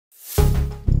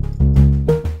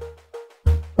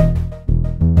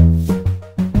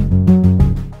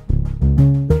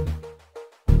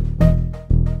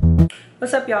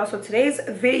What's up, y'all? So today's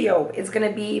video is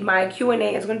gonna be my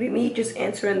Q&A. It's gonna be me just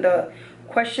answering the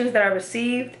questions that I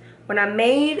received. When I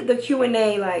made the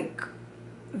Q&A like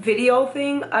video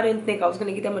thing, I didn't think I was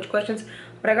gonna get that much questions,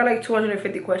 but I got like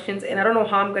 250 questions and I don't know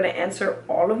how I'm gonna answer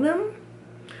all of them.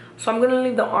 So I'm gonna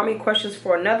leave the army questions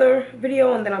for another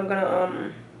video, and then I'm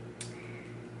gonna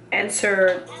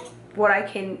answer what I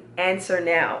can answer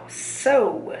now.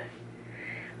 So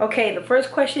okay, the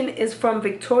first question is from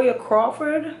Victoria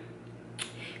Crawford.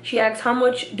 She asks, how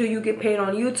much do you get paid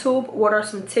on YouTube? What are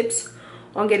some tips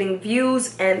on getting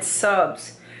views and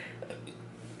subs?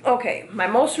 Okay, my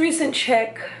most recent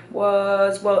check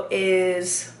is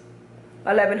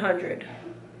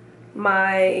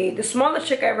 $1,100. The smallest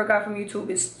check I ever got from YouTube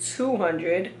is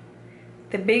 $200.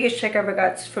 The biggest check I ever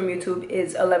got from YouTube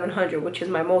is $1,100, which is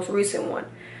my most recent one.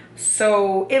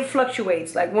 So it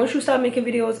fluctuates. Like once you stop making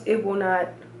videos, it will not.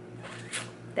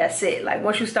 That's it. Like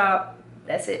once you stop,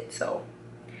 that's it. So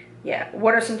yeah,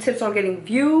 what are some tips on getting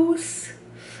views?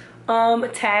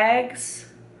 Tags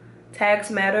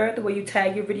matter. The way you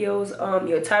tag your videos.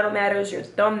 Your title matters. Your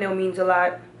thumbnail means a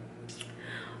lot.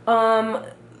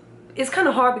 It's kind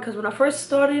of hard because when I first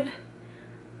started,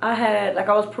 I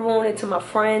was promoting it to my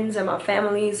friends and my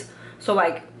families. So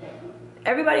like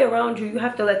everybody around you, you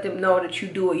have to let them know that you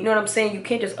do it. You know what I'm saying? You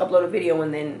can't just upload a video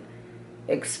and then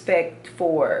expect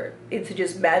for it to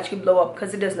just magically blow up,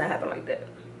 because it does not happen like that.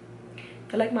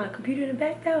 I like my computer in the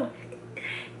back though.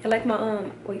 I like my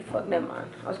wait, fuck, never mind.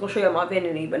 I was gonna show you my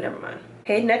vanity, but never mind.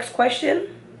 Okay, next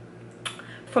question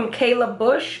from Kayla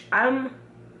Bush. I'm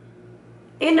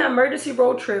in an emergency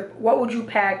road trip. What would you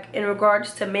pack in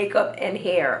regards to makeup and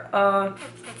hair?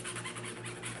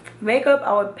 Makeup,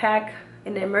 I would pack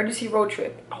in an emergency road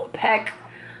trip. I would pack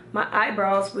my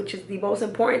eyebrows, which is the most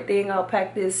important thing. I'll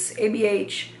pack this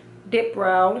ABH Dip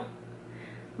Brow.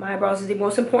 My eyebrows is the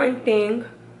most important thing.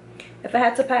 If I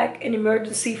had to pack an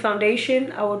emergency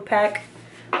foundation, I would pack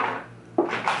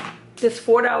this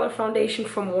 $4 foundation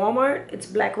from Walmart. It's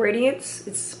Black Radiance.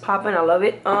 It's popping. I love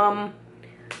it.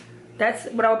 That's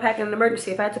what I would pack in an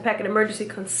emergency. If I had to pack an emergency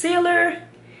concealer,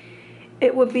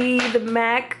 it would be the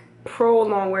MAC Pro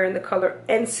Longwear in the color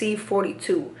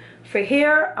NC42. For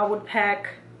hair, I would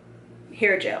pack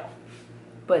hair gel.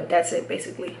 But that's it,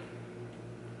 basically.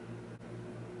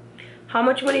 How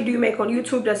much money do you make on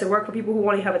YouTube? Does it work for people who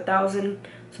only have 1,000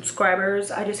 subscribers?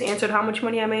 I just answered how much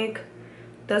money I make.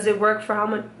 Does it work for how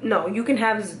much? No, you can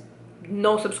have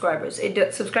no subscribers.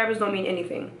 Subscribers don't mean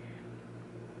anything.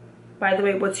 By the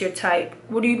way, what's your type?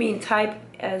 What do you mean type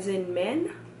as in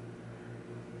men?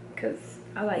 Because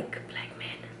I like black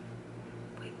men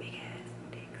with big ass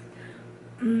dicks.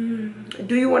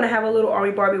 Do you want to have a little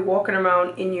Army Barbie walking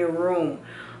around in your room?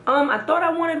 I thought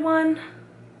I wanted one.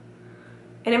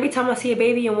 And every time I see a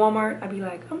baby in Walmart, I'd be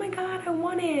like, oh my God, I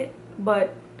want it.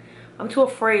 But I'm too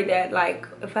afraid that like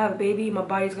if I have a baby, my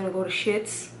body's gonna go to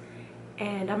shits.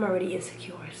 And I'm already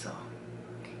insecure, so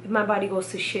if my body goes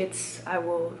to shits, I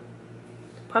will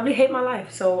probably hate my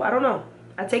life. So I don't know.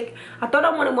 I thought I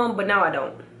wanted one, but now I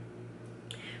don't.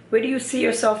 Where do you see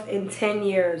yourself in 10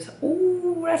 years?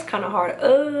 Ooh, that's kind of hard.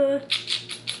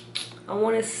 I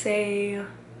want to say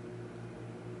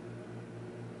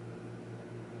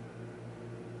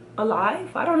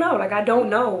alive. I don't know. Like, I don't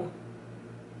know.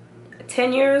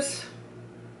 10 years,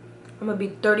 I'm gonna be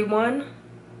 31.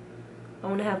 I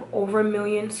want to have over 1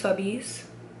 million subbies.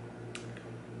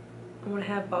 I want to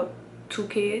have about 2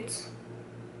 kids,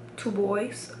 2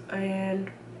 boys,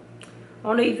 and I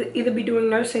want to either be doing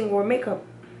nursing or makeup.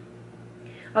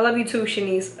 I love you too,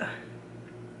 Shanice.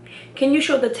 Can you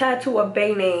show the tattoo of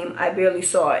Bay name? I barely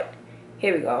saw it.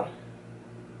 Here we go.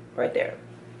 Right there.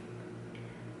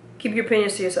 Keep your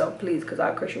opinions to yourself, please, because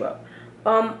I'll curse you out.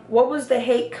 What was the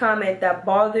hate comment that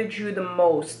bothered you the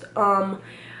most? I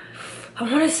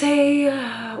want to say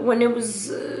when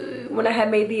I had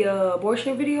made the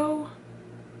abortion video,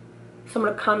 some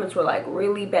of the comments were like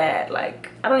really bad.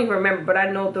 Like, I don't even remember, but I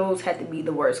know those had to be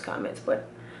the worst comments, but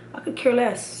I could care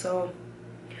less. So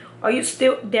are you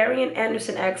still, Darian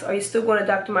Anderson asks, are you still going to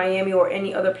Dr. Miami or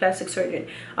any other plastic surgeon?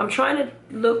 I'm trying to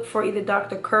look for either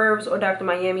Dr. Curves or Dr.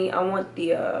 Miami. I want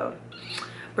the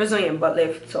Brazilian butt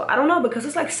lift. So I don't know, because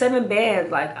it's like 7 bands.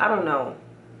 Like, I don't know.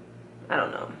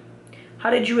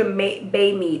 How did you and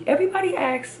Bay meet? Everybody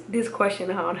asks this question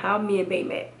on how me and Bay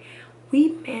met. We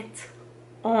met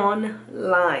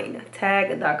online,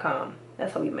 tag.com.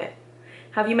 That's how we met.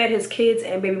 Have you met his kids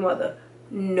and baby mother?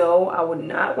 No, I would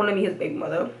not want to meet his baby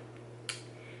mother.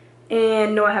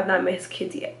 And no, I have not met his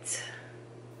kids yet.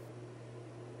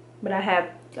 But I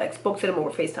have like spoke to them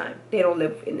over FaceTime. They don't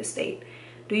live in the state.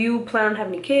 Do you plan on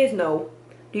having any kids? No.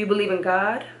 Do you believe in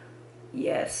God?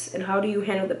 Yes. And how do you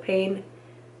handle the pain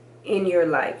in your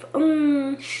life?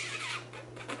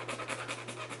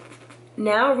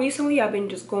 Now recently I've been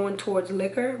just going towards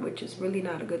liquor, which is really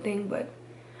not a good thing, but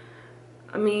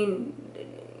I mean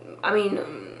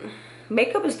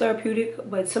makeup is therapeutic,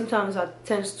 but sometimes I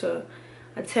tend to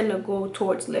go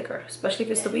towards liquor, especially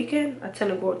if it's the weekend. I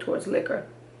tend to go towards liquor.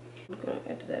 I'm gonna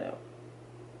edit that out.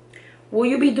 Will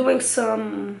you be doing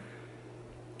some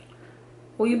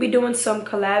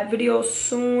collab videos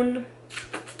soon?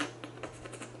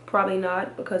 Probably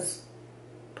not, because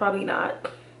I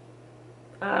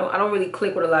don't really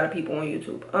click with a lot of people on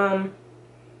YouTube.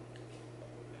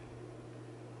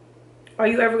 Are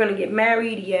you ever gonna get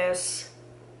married? Yes.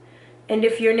 And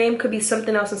if your name could be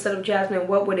something else instead of Jasmine,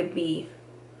 what would it be?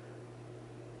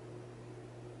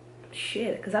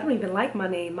 Shit, because I don't even like my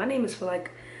name. My name is for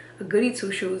like a goody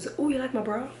two shoes. Oh, you like my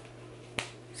bra?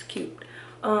 It's cute.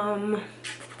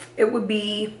 It would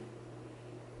be,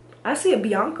 I see a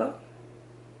Bianca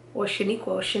or Shaniqua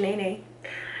or Shanene.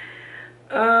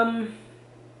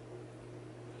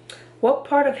 What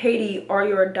part of Haiti are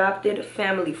your adopted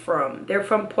family from? They're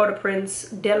from Port-au-Prince,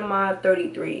 Delma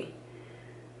 33.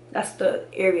 That's the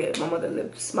area my mother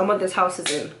lives. My mother's house is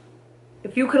in.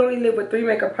 If you could only live with 3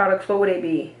 makeup products, what would they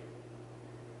be?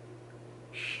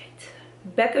 Shit.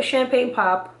 Becca Champagne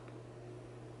Pop,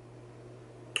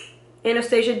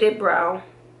 Anastasia Dip Brow,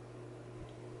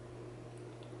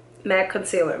 MAC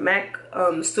Concealer, MAC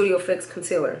Studio Fix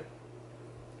Concealer.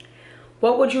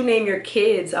 What would you name your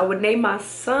kids? I would name my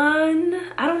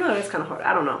son, I don't know, that's kind of hard.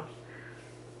 I don't know.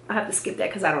 I have to skip that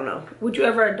because I don't know. Would you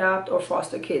ever adopt or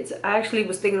foster kids? I actually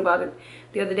was thinking about it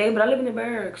the other day, but I live in the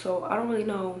barracks, so I don't really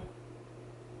know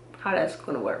how that's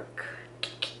gonna work.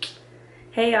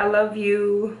 Hey, I love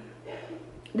you.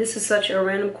 This is such a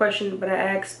random question, but I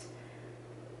asked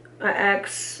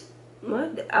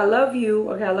what? I love you.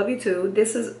 Okay, I love you too.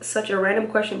 This is such a random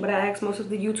question, but I asked most of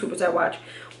the YouTubers I watch,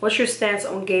 what's your stance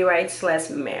on gay rights /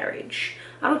 marriage?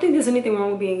 I don't think there's anything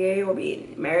wrong with being gay or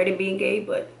being married and being gay,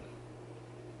 but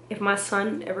if my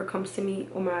son ever comes to me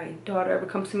or my daughter ever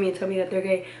comes to me and tell me that they're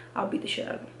gay, I'll beat the shit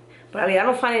out of them. But I mean, I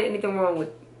don't find anything wrong with,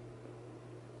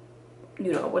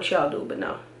 you know, what y'all do, but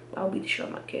no, I'll beat the shit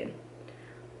out of my kid.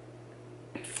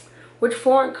 Which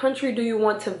foreign country do you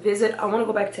want to visit? I want to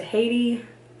go back to Haiti.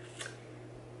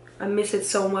 I miss it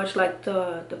so much. Like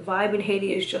the vibe in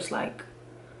Haiti is just like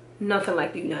nothing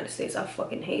like the United States. I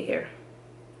fucking hate here.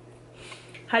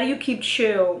 How do you keep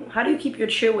chill? How do you keep your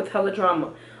chill with hella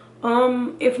drama?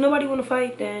 If nobody want to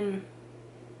fight, then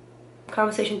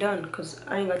conversation done, because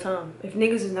I ain't got time. If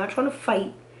niggas is not trying to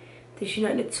fight, there's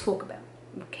nothing to talk about.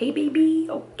 Okay, baby?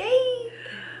 Okay.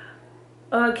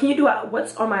 Can you do a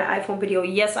what's on my iPhone video?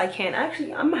 Yes, I can.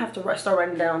 Actually, I'm gonna have to start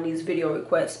writing down these video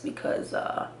requests because,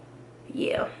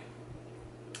 yeah.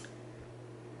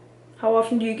 How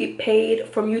often do you get paid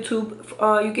from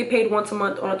YouTube? You get paid once a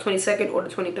month on the 22nd or the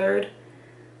 23rd.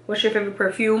 What's your favorite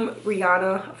perfume?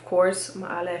 Rihanna, of course. My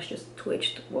eyelash just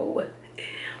twitched. Whoa.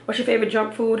 What's your favorite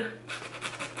junk food?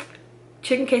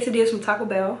 Chicken quesadillas from Taco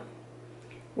Bell.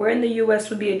 Where in the US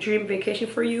would be a dream vacation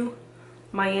for you?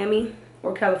 Miami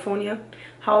or California.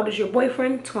 How old is your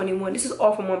boyfriend? 21. This is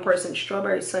all from one person.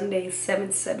 Strawberry Sunday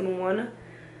 771.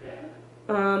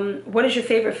 What is your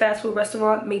favorite fast food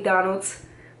restaurant? McDonald's.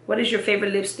 What is your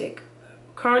favorite lipstick?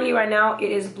 Currently right now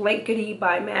it is Blankety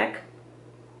by MAC.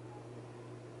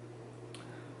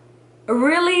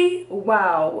 Really?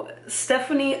 Wow.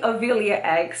 Stephanie Avilia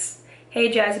asks,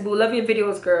 hey Jazzy Boo, love your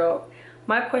videos, girl.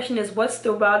 My question is, what's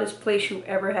the wildest place you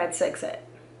ever had sex at?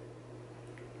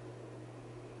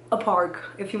 A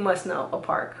park, if you must know. A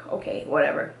park. Okay,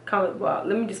 whatever. Comment. Well,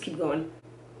 let me just keep going.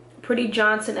 Pretty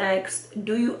Johnson asks,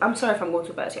 I'm sorry if I'm going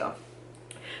too fast, y'all.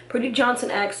 Pretty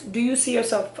Johnson asks, do you see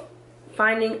yourself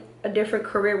finding a different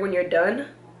career when you're done?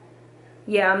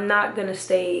 Yeah, I'm not gonna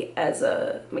stay as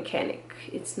a mechanic.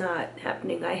 It's not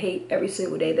happening. I hate every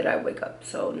single day that I wake up,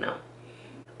 so no.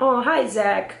 Oh, hi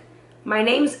Zach. My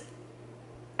name's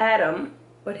Adam,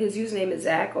 but his username is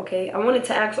Zach. Okay, I wanted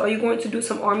to ask, are you going to do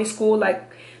some army school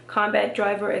like combat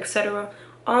driver, etc.?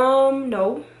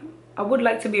 No. I would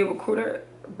like to be a recruiter,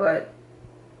 but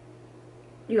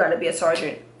you gotta be a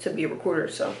sergeant to be a recruiter,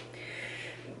 so.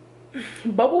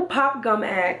 Bubble Pop Gum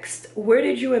asked, where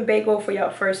did you and Bae go for your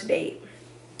first date?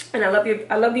 And I love you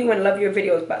and love your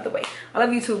videos, by the way. I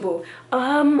love you too, boo.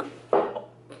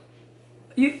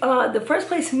 The first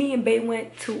place me and Bae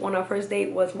went to on our first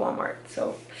date was Walmart.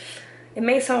 So it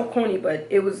may sound corny, but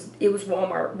it was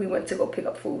Walmart. We went to go pick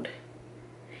up food.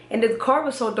 And the car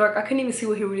was so dark, I couldn't even see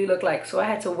what he really looked like. So I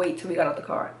had to wait till we got out the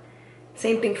car.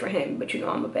 Same thing for him, but you know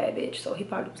I'm a bad bitch. So he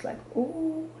probably was like,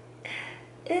 ooh.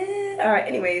 Alright,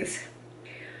 anyways.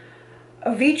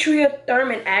 Avitria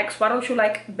Thurman asks, why don't you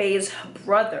like Bay's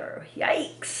brother?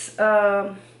 Yikes.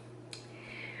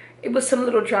 It was some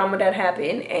little drama that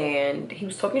happened and he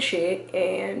was talking shit,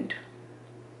 and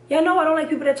yeah, no, I don't like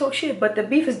people that talk shit, but the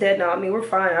beef is dead now. I mean, we're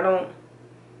fine. I don't.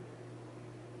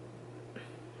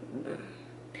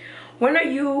 When are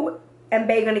you and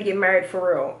Bay gonna get married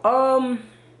for real?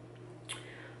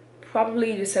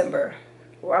 Probably December.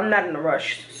 Well, I'm not in a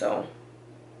rush, so.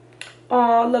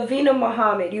 Lavina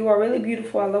Muhammad, you are really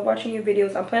beautiful. I love watching your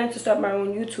videos. I'm planning to start my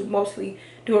own YouTube, mostly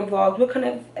doing vlogs. What kind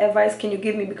of advice can you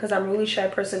give me? Because I'm a really shy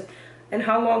person. And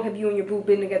how long have you and your boo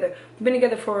been together? We've been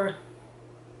together for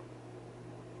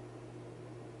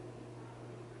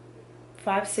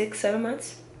 5, 6, 7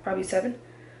 months. Probably 7.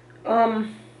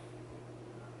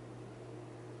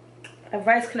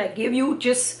 Advice can I give you?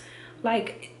 Just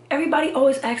like, everybody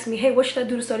always asks me, hey, what should I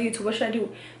do to start a YouTube? What should I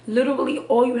do? Literally,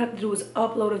 all you have to do is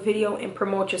upload a video and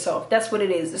promote yourself. That's what it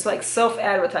is. It's like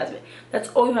self-advertisement. That's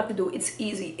all you have to do. It's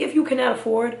easy. If you cannot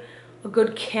afford a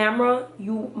good camera,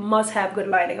 you must have good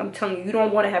lighting. I'm telling you, you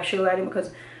don't want to have shit lighting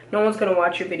because no one's going to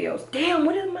watch your videos. Damn,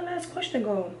 where did my last question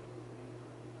go?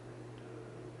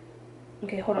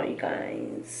 Okay, hold on, you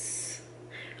guys.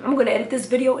 I'm going to edit this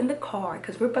video in the car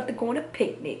because we're about to go on a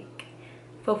picnic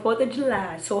for 4th of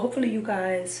July. So hopefully you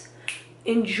guys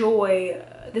enjoy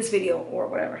this video or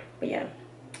whatever. But yeah,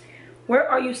 where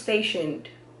are you stationed?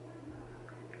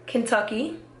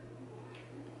 Kentucky.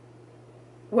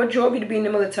 What drove you to be in the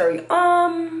military?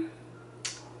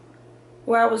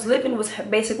 Where I was living was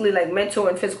basically like mental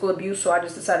and physical abuse, so I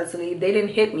just decided to leave. They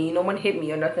didn't hit me, no one hit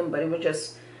me or nothing, but it was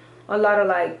just a lot of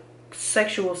like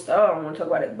sexual stuff. I don't want to talk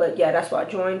about it, but yeah, that's why I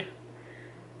joined.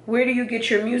 Where do you get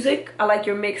your music? I like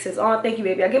your mixes. Oh, thank you,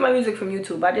 baby. I get my music from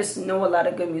YouTube. I just know a lot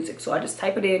of good music, so I just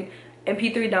type it in,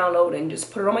 MP3 download, and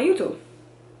just put it on my YouTube.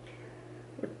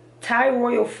 Ty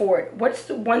Royal Ford, what's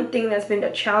the one thing that's been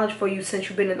a challenge for you since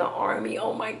you've been in the Army?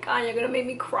 Oh my God, you're gonna make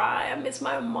me cry. I miss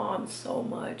my mom so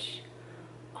much.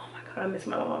 Oh my God, I miss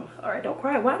my mom. All right, don't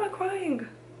cry. Why am I crying?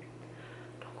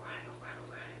 Don't cry, don't cry, don't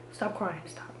cry. Stop crying,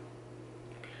 stop.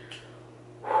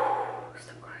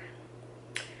 Stop crying.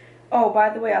 Oh, by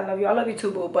the way, I love you. I love you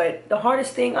too, boo. But the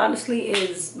hardest thing, honestly,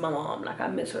 is my mom. Like, I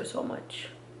miss her so much.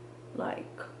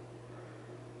 Like,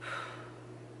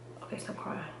 okay, stop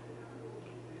crying.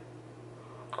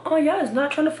 Oh, yeah, it's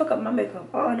not trying to fuck up my makeup.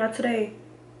 Oh, not today.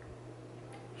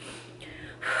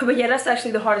 But yeah, that's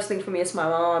actually the hardest thing for me. It's my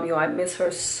mom. Yo, I miss her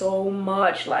so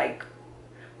much. Like,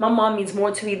 my mom means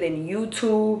more to me than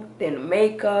YouTube, than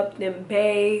makeup, than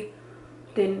Bay,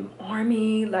 than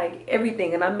Army, like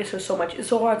everything. And I miss her so much. It's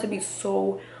so hard to be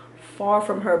so far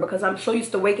from her because I'm so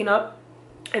used to waking up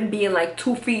and being like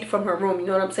 2 feet from her room. You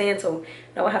know what I'm saying? So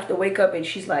now I have to wake up and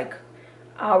she's like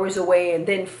hours away, and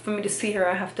then for me to see her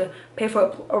I have to pay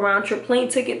for a round-trip plane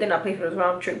ticket, then I pay for the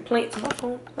round-trip plane. So my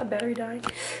phone, my battery died.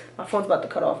 My phone's about to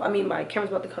cut off. I mean, my camera's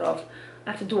about to cut off.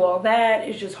 I have to do all that.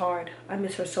 It's just hard. I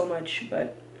miss her so much,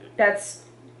 but that's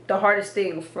the hardest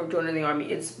thing from joining the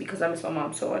Army. It's because I miss my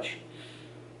mom so much.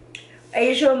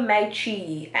 Asia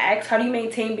Maichi asks, how do you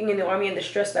maintain being in the Army and the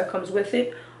stress that comes with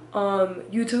it?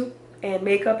 YouTube and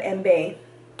makeup and Bay.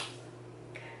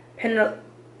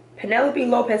 Penelope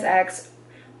Lopez asks,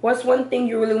 what's one thing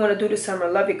you really want to do this summer?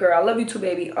 Love you, girl. I love you too,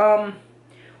 baby. One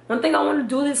thing I want to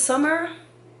do this summer,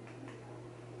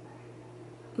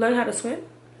 learn how to swim,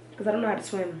 because I don't know how to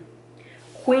swim.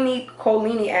 Queenie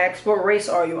Colini asks, what race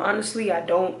are you? Honestly, I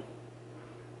don't.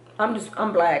 I'm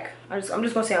black. I'm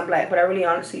just gonna say I'm black, but I really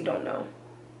honestly don't know.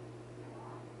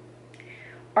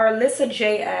 Arlissa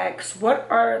J asks, what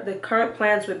are the current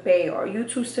plans with Bay? Are you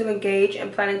two still engaged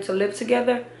and planning to live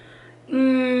together?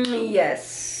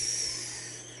 Yes.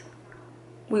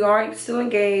 We are still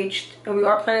engaged and we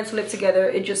are planning to live together.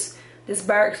 It just, this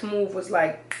barracks move was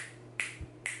like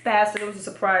fast and it was a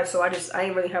surprise, so I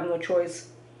ain't really have no choice.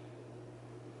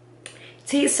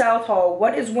 T Southall,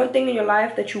 what is one thing in your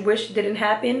life that you wish didn't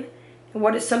happen, and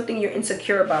what is something you're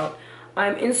insecure about?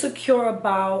 I'm insecure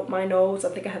about my nose. I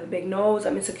think I have a big nose.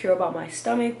 I'm insecure about my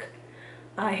stomach.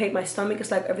 I hate my stomach.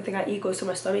 It's like everything I eat goes to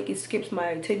my stomach. It skips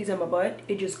my titties and my butt.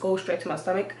 It just goes straight to my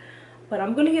stomach. But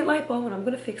I'm gonna get lipo and I'm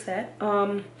gonna fix that.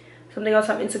 Something else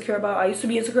I'm insecure about. I used to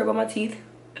be insecure about my teeth,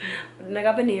 but then I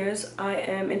got veneers. I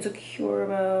am insecure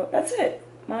about, that's it,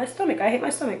 my stomach. I hate my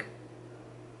stomach.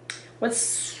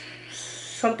 What's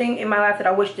something in my life that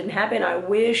I wish didn't happen? I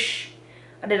wish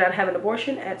I did not have an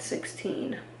abortion at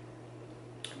 16.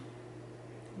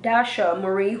 Dasha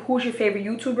Marie, who's your favorite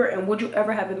YouTuber and would you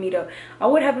ever have a meetup? I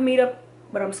would have a meetup,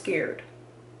 but I'm scared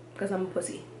because I'm a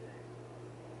pussy.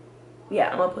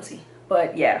 Yeah, I'm a pussy.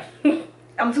 But yeah,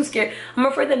 I'm too scared. I'm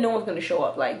afraid that no one's gonna show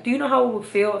up. Like, do you know how it would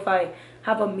feel if I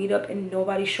have a meetup and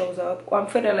nobody shows up, or I'm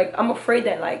afraid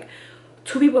that like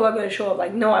 2 people are gonna show up.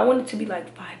 Like, no, I want it to be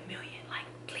like 5 million. Like,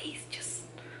 please just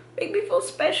make me feel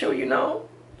special, you know?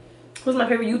 Who's my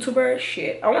favorite YouTuber?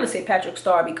 Shit, I want to say Patrick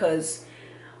Star, because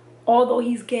although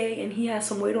he's gay and he has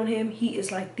some weight on him, he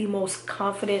is like the most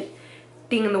confident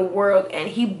thing in the world, and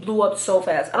he blew up so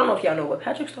fast. I don't know if y'all know, but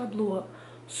Patrick Star blew up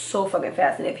so fucking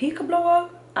fast, and if he could blow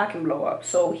up, I can blow up.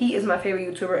 So he is my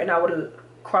favorite YouTuber, and I would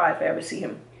cry if I ever see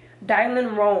him.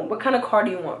 Dylan Rome, what kind of car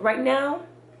do you want? Right now,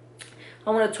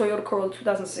 I want a Toyota Corolla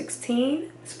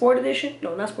 2016 Sport Edition.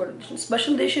 No, not Sport Edition,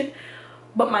 Special Edition.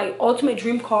 But my ultimate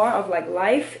dream car of like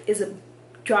life is a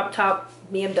drop top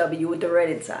BMW with the red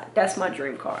inside. That's my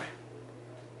dream car.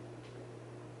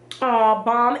 Aw,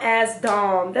 bomb ass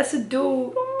Dom. That's a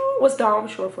dude. Oh, what's Dom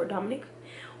short for? Dominic?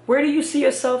 Where do you see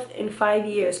yourself in 5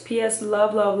 years? P.S.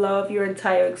 Love, love, love your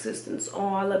entire existence.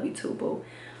 Oh, I love you too, boo.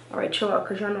 Alright, chill out,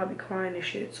 because y'all know I be crying and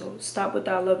shit. So stop with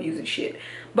that I love yous and shit.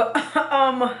 But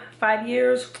 5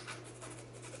 years,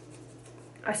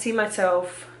 I see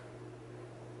myself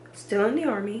still in the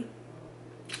Army,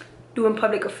 doing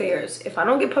public affairs. If I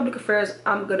don't get public affairs,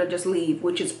 I'm gonna just leave,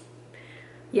 which is,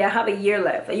 yeah, I have a year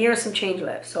left, a year and some change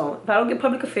left. So if I don't get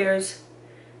public affairs,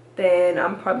 then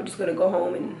I'm probably just gonna go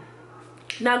home and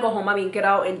not go home, I mean get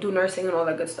out and do nursing and all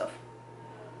that good stuff.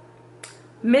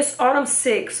 Miss Autumn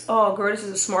 6, oh girl, this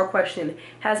is a smart question.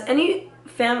 Has any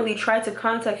family tried to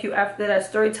contact you after that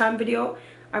story time video?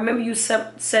 I remember you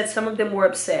said some of them were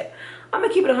upset. I'm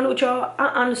gonna keep it 100 with y'all. I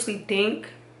honestly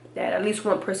think that at least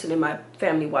one person in my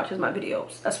family watches my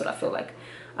videos. That's what I feel like.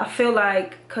 I feel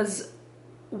like, because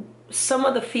some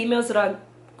of the females that I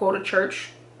go to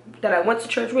church, that I went to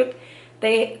church with,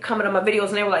 they commented on my videos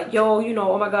and they were like, yo, you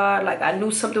know, oh my God, like I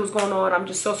knew something was going on. I'm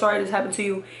just so sorry this happened to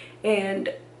you.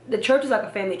 And the church is like a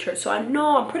family church. So I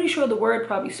know, I'm pretty sure the word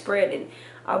probably spread, and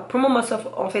I promote myself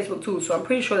on Facebook too. So I'm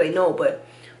pretty sure they know, but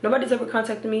nobody's ever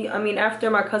contacted me. I mean, after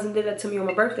my cousin did that to me on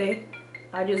my birthday,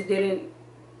 I just didn't,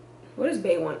 what is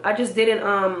Bay one? I just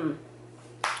didn't,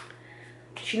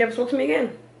 she never spoke to me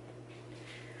again.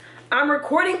 I'm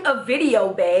recording a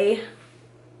video, Bay.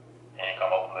 Can you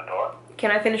come open the door?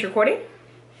 Can I finish recording?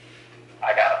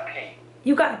 I gotta pee.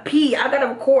 You gotta pee. I gotta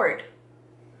record.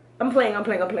 I'm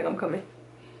coming.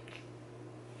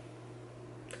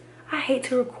 I hate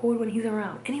to record when he's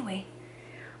around. Anyway,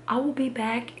 I will be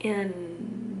back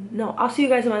in, no, I'll see you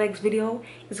guys in my next video.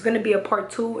 It's gonna be a part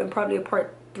 2 and probably a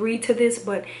part 3 to this,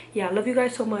 but yeah, I love you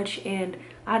guys so much, and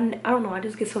I don't know, I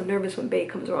just get so nervous when Bae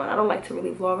comes around. I don't like to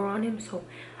really vlog around him, so